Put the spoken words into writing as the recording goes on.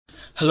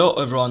Hello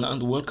everyone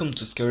and welcome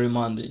to Scary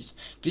Mondays.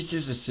 This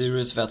is a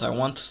series that I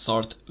want to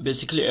start.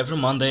 Basically every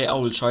Monday I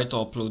will try to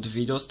upload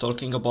videos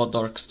talking about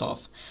dark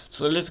stuff.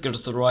 So let's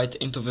get right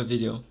into the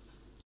video.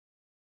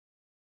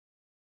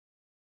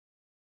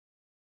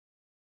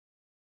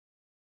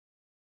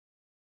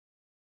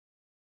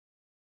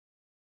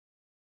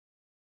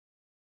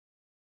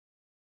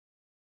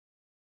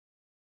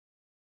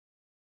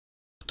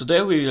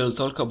 Today we will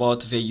talk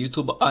about the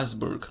YouTube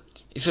iceberg.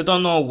 If you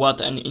don't know what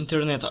an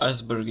internet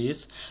iceberg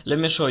is, let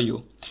me show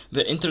you.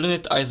 The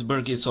internet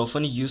iceberg is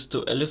often used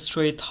to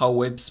illustrate how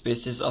web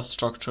spaces are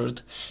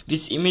structured.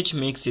 This image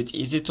makes it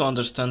easy to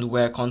understand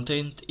where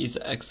content is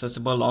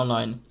accessible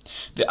online.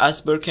 The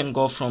iceberg can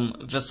go from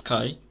the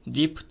sky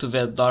deep to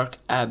the dark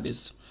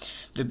abyss.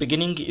 The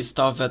beginning is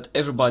stuff that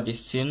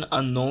everybody's seen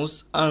and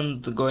knows,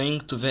 and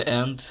going to the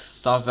end,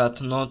 stuff that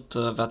not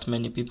that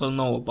many people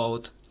know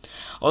about.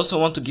 Also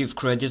want to give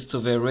credits to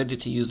the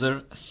Reddit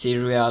user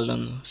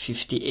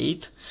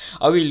Serialan58.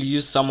 I will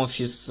use some of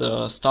his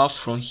stuff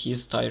from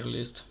his tier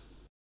list.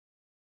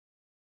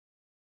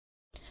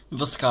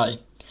 The Sky.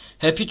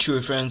 Happy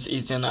Tree Friends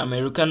is an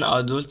American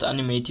adult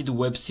animated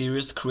web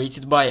series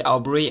created by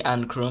Aubrey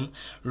Ancrum,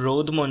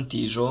 Rod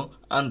Montijo,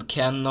 and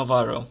Ken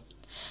Navarro.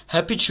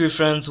 Happy Tree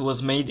Friends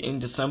was made in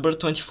December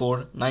 24,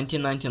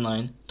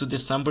 1999 to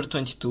December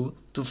 22,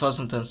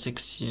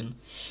 2016.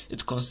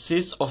 It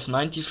consists of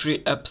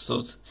 93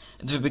 episodes.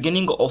 At the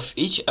beginning of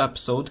each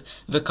episode,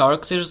 the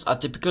characters are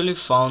typically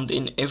found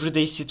in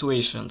everyday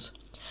situations.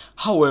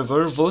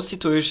 However, those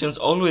situations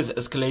always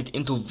escalate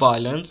into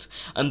violence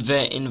and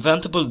the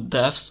inventable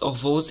deaths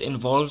of those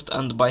involved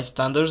and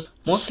bystanders,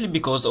 mostly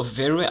because of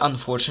very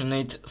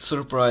unfortunate,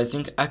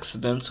 surprising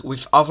accidents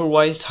with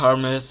otherwise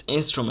harmless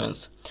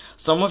instruments.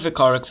 Some of the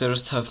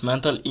characters have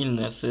mental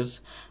illnesses,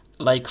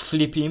 like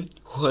Flippy,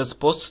 who has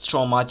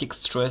post-traumatic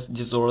stress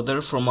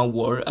disorder from a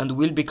war and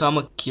will become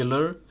a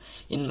killer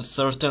in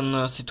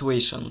certain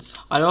situations.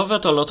 I know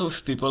that a lot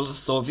of people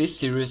saw this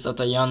series at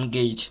a young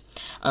age,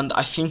 and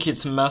I think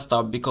it's messed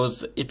up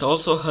because it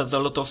also has a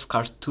lot of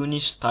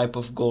cartoonish type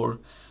of gore,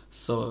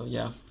 so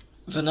yeah.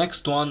 The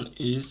next one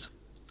is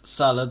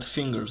Salad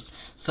Fingers.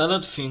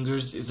 Salad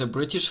Fingers is a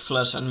British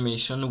flash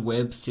animation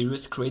web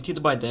series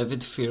created by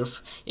David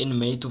Firth in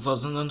May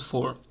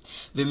 2004.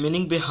 The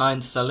meaning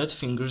behind Salad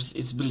Fingers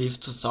is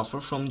believed to suffer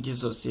from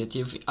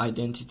dissociative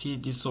identity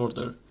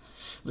disorder.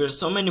 There are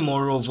so many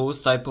more of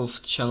those type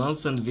of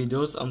channels and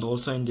videos, and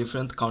also in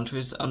different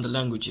countries and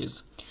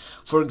languages.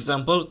 For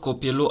example,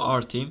 Kopilu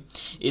Arti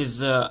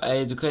is an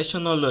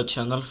educational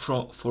channel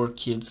for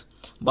kids,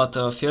 but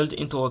failed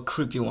into a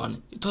creepy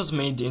one. It was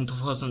made in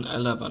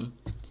 2011.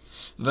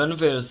 Then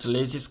there's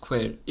Lazy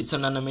Square. It's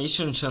an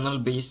animation channel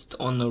based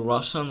on the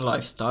Russian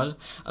lifestyle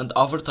and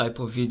other type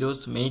of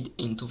videos made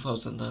in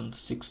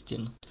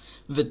 2016.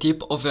 The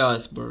Tip of the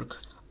Iceberg.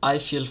 I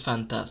Feel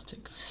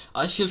Fantastic.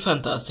 I Feel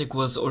Fantastic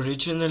was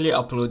originally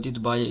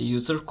uploaded by a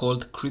user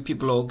called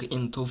CreepyBlog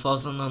in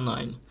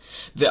 2009.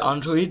 The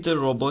android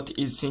robot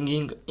is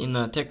singing in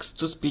a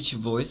text-to-speech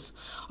voice.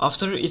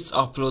 After its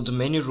upload,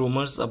 many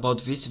rumors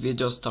about this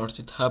video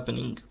started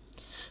happening.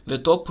 The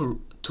top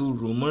two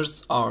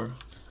rumors are: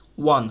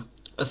 1.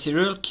 A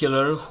serial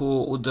killer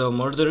who would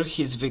murder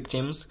his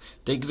victims,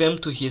 take them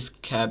to his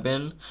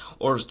cabin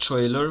or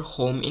trailer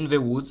home in the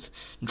woods,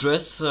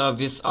 dress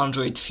this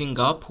android thing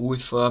up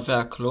with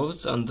their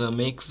clothes and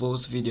make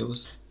those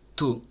videos.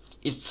 2.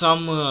 It's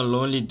some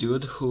lonely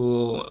dude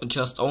who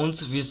just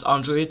owns this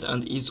android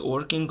and is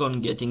working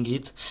on getting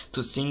it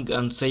to sing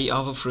and say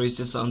other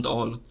phrases and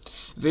all.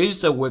 There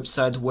is a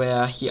website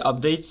where he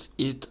updates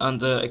it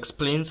and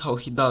explains how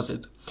he does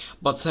it,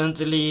 but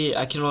sadly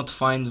I cannot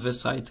find the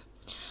site.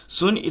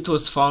 Soon it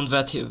was found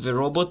that the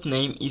robot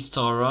name is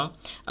Tara,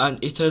 and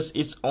it has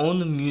its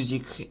own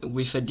music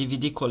with a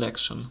DVD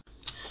collection.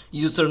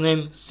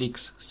 Username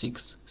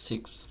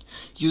 666.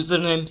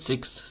 Username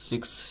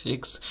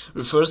 666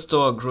 refers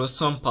to a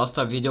gruesome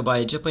pasta video by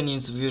a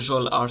Japanese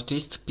visual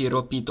artist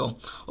Piro Pito,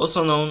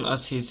 also known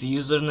as his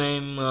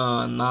username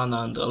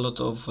Nana and a lot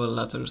of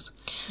letters.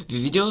 The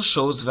video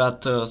shows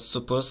that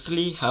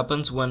supposedly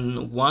happens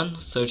when one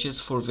searches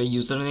for the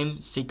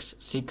username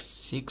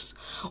 666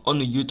 on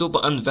YouTube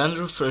and then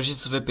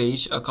refreshes the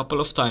page a couple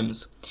of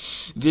times.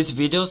 This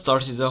video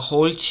started a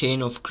whole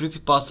chain of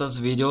creepypastas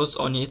videos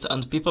on it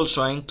and people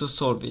trying to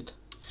solve it.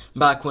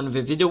 Back when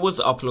the video was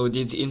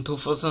uploaded in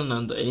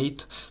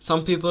 2008,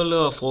 some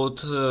people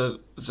thought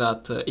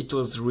that it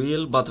was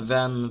real, but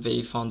then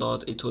they found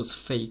out it was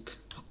fake.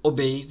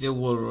 Obey the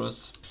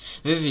Walrus.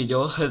 The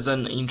video has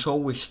an intro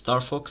with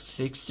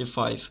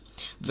StarFox65,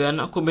 then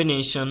a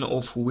combination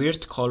of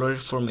weird color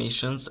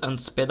formations and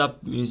sped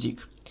up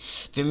music.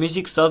 The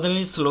music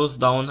suddenly slows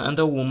down and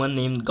a woman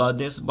named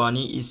Goddess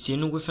Bunny is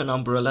seen with an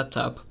umbrella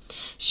tap.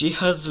 She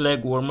has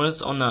leg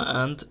warmers on her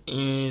and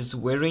is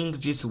wearing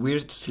this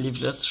weird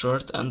sleeveless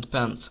shirt and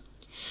pants.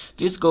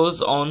 This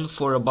goes on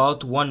for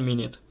about 1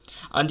 minute,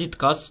 and it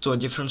cuts to a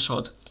different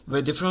shot.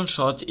 The different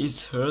shot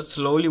is her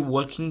slowly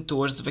walking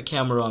towards the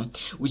camera,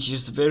 which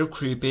is very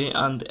creepy,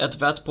 and at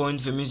that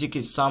point the music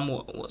is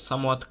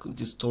somewhat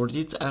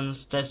distorted and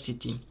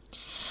static.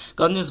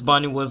 Katniss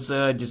Bunny was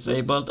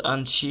disabled,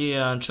 and she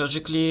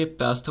tragically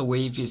passed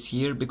away this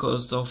year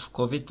because of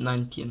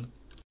COVID-19.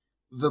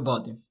 The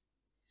body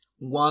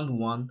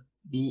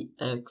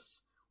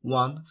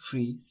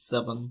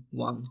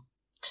 11BX1371.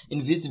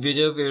 In this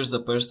video there is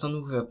a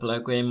person with a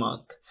plague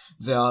mask.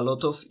 There are a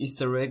lot of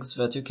Easter eggs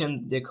that you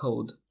can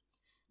decode.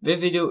 The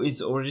video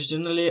is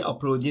originally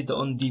uploaded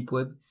on Deep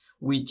Web,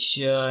 which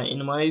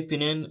in my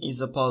opinion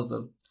is a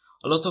puzzle.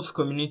 A lot of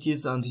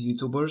communities and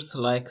YouTubers,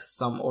 like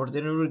some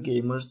ordinary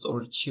gamers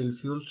or chill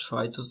fuel,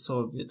 try to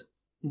solve it.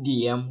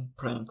 DM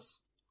Pranks.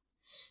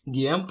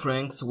 DM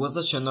Pranks was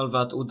a channel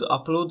that would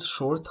upload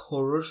short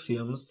horror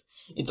films.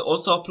 It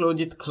also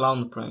uploaded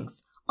clown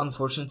pranks.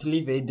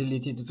 Unfortunately, they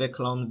deleted the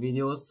clown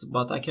videos,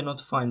 but I cannot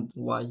find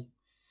why.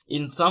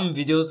 In some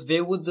videos,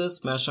 they would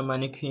smash a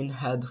mannequin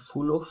head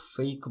full of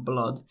fake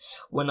blood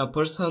when a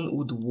person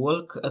would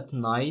walk at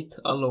night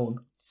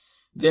alone.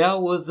 There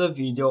was a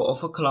video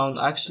of a clown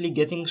actually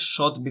getting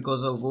shot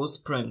because of those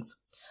pranks,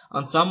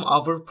 and some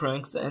other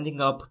pranks ending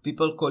up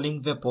people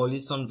calling the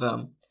police on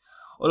them.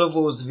 All of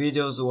those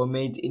videos were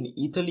made in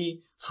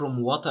Italy,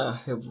 from what I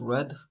have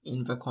read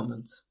in the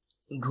comments.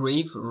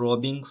 Grave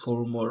robbing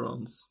for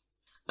morons.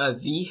 A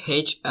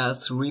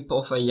VHS rip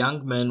of a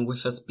young man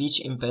with a speech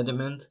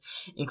impediment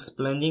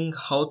explaining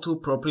how to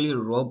properly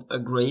rob a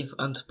grave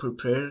and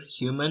prepare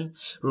human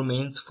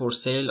remains for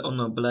sale on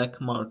a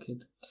black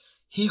market.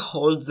 He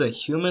holds a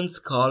human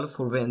skull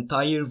for the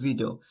entire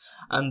video,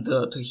 and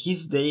to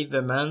his day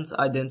the man's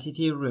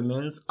identity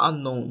remains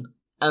unknown.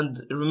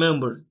 And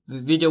remember,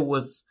 the video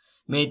was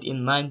made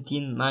in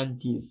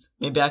 1990s,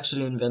 maybe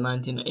actually in the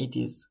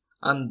 1980s,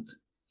 and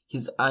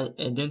his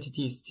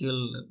identity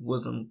still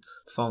wasn't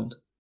found.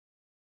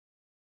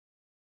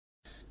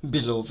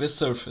 Below the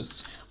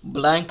surface.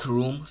 Blank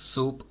Room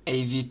Soup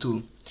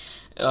AV2.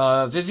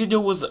 The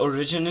video was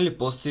originally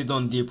posted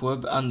on Deep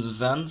Web and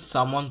then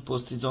someone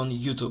posted on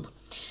YouTube.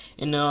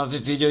 In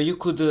the video you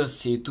could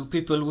see two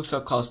people with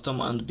a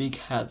costume and big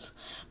hats.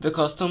 The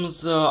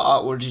costumes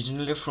are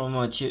originally from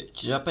a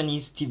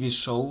Japanese TV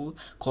show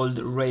called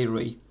Ray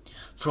Ray.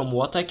 From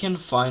what I can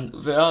find,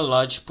 there are a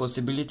large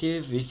possibility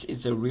this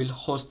is a real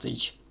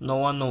hostage. No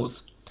one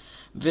knows.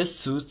 The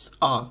suits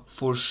are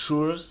for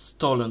sure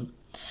stolen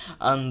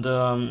and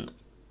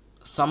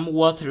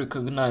somewhat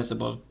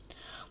recognizable.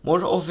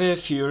 More of a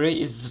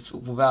theory is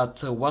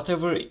that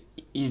whatever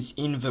is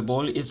in the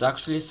bowl is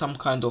actually some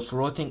kind of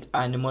rotting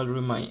animal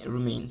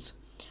remains.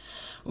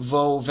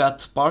 Though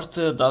that part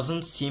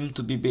doesn't seem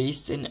to be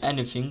based in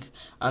anything,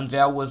 and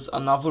there was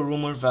another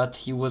rumor that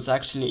he was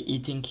actually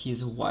eating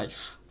his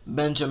wife.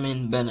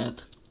 Benjamin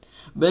Bennett.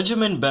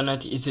 Benjamin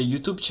Bennett is a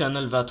YouTube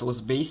channel that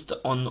was based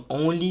on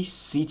only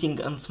sitting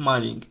and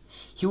smiling.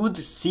 He would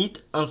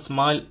sit and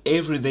smile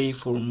every day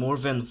for more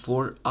than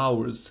 4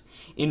 hours.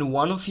 In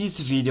one of his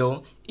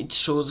videos, it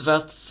shows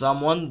that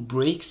someone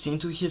breaks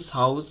into his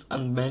house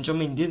and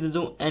Benjamin didn't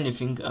do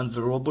anything and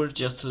the robber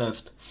just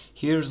left.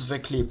 Here's the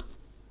clip.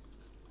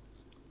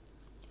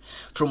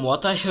 From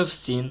what I have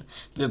seen,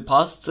 the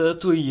past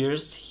 2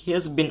 years, he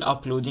has been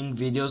uploading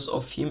videos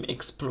of him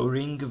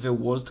exploring the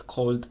world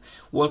called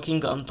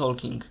Walking and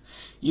Talking.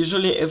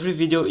 Usually every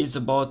video is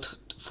about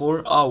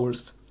 4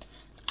 hours.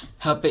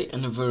 Happy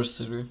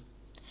Anniversary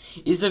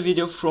is a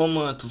video from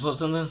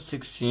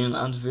 2016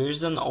 and there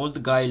is an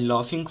old guy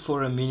laughing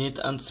for a minute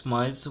and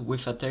smiles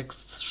with a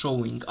text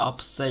showing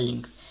up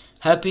saying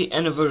Happy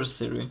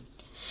Anniversary.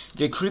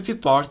 The creepy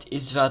part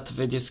is that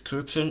the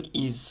description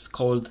is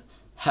called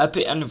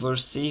Happy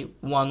Anniversary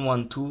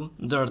 112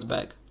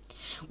 Dirtbag,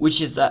 which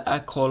is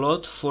a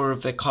call-out for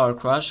the car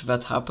crash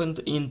that happened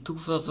in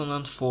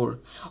 2004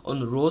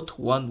 on Route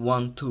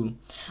 112,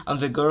 and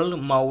the girl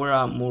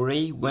Maura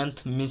Murray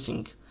went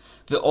missing.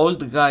 The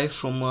old guy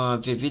from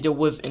the video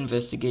was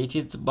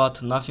investigated,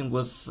 but nothing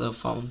was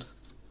found.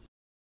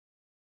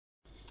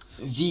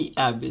 The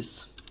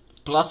Abyss.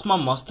 Plasma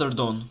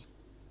Mastodon.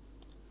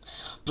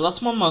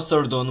 Plasma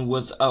Mastodon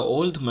was an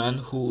old man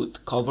who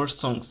would cover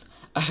songs.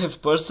 I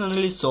have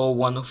personally saw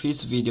one of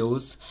his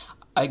videos.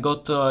 I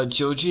got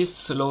Joji's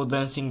Slow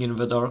Dancing in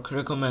the Dark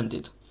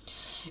recommended.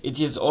 It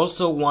is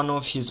also one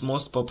of his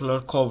most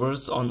popular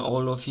covers on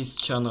all of his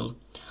channel.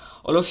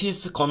 All of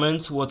his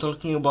comments were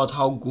talking about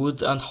how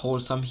good and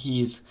wholesome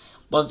he is,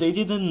 but they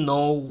didn't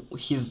know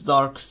his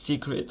dark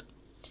secret.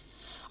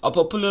 A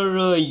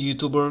popular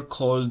YouTuber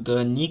called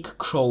Nick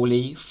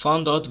Crowley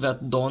found out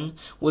that Don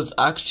was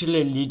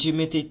actually a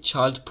legitimate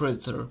child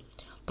predator.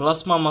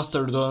 Plasma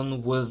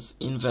Mastodon was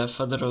in the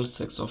Federal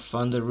Sex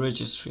Offender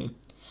Registry.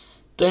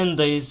 10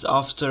 days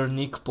after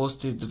Nick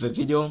posted the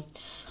video,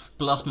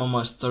 Plasma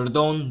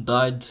Mastodon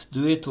died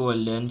due to a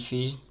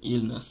lengthy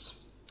illness.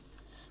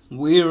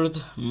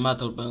 Weird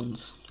metal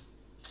bands.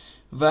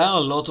 There are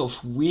a lot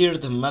of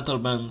weird metal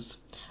bands,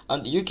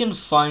 and you can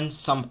find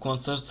some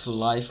concerts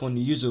live on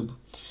YouTube.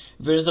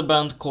 There's a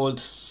band called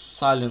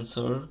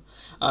Silencer,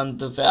 and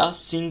the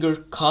singer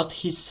cut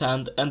his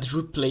hand and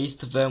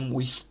replaced them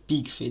with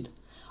pig feet.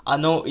 I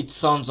know it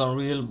sounds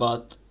unreal,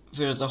 but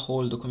there's a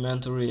whole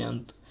documentary,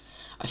 and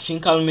I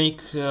think I'll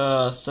make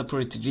a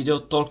separate video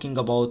talking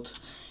about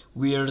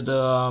weird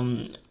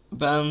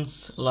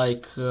bands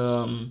like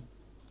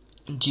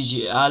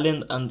Gigi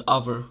Allen and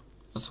other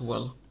as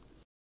well.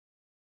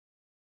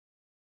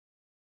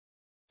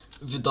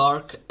 The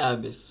Dark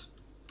Abyss.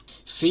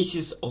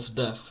 Faces of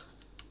Death.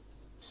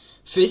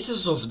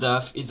 Faces of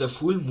Death is a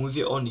full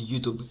movie on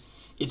YouTube.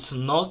 It's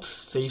not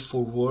safe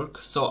for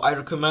work, so I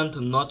recommend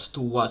not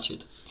to watch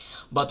it.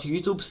 But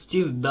YouTube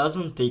still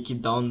doesn't take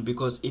it down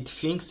because it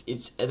thinks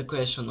it's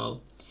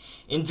educational.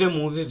 In the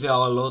movie there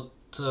are a lot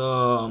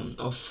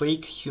of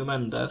fake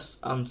human deaths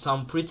and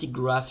some pretty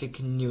graphic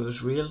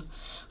newsreel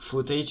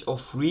footage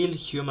of real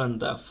human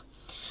death.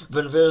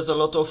 Then there's a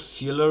lot of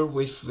filler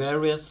with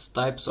various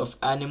types of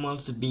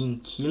animals being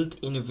killed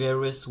in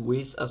various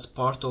ways as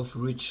part of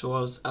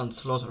rituals and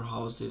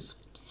slaughterhouses.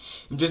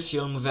 In the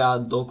film there are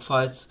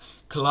dogfights,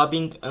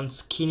 clubbing and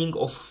skinning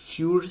of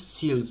fur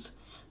seals,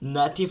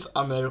 Native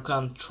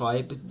American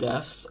tribe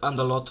deaths and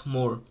a lot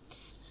more.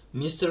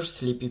 Mr.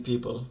 Sleepy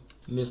People.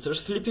 Mr.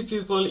 Sleepy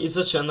People is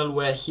a channel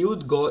where he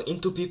would go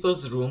into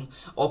people's room,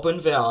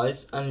 open their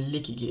eyes and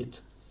lick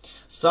it.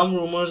 Some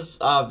rumors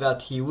are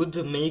that he would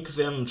make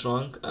them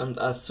drunk, and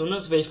as soon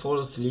as they fall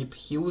asleep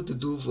he would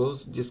do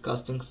those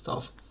disgusting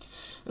stuff.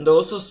 And I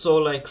also saw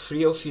like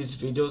 3 of his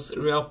videos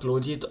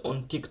re-uploaded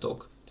on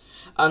TikTok.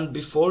 And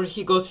before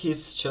he got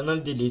his channel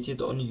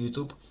deleted on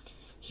YouTube,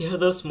 he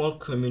had a small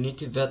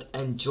community that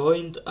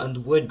enjoyed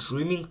and were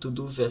dreaming to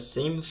do the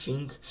same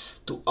thing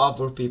to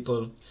other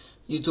people.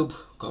 YouTube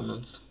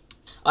comments.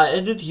 I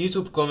added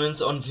YouTube comments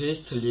on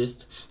this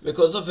list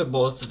because of the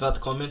bots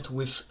that comment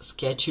with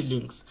sketchy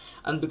links,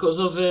 and because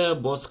of the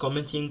bots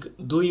commenting,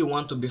 do you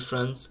want to be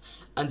friends?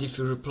 And if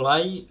you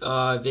reply,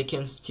 they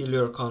can steal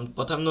your account,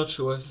 but I'm not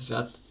sure if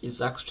that is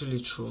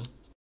actually true.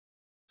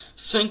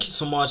 Thank you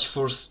so much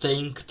for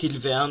staying till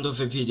the end of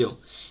the video.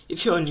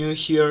 If you are new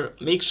here,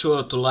 make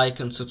sure to like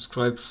and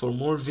subscribe for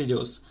more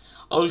videos.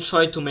 I will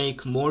try to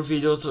make more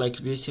videos like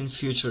this in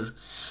future.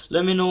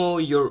 Let me know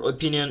your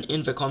opinion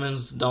in the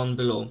comments down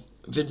below.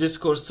 The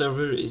Discord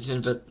server is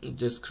in the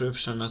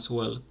description as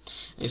well,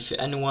 if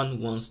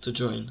anyone wants to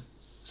join.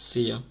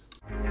 See ya.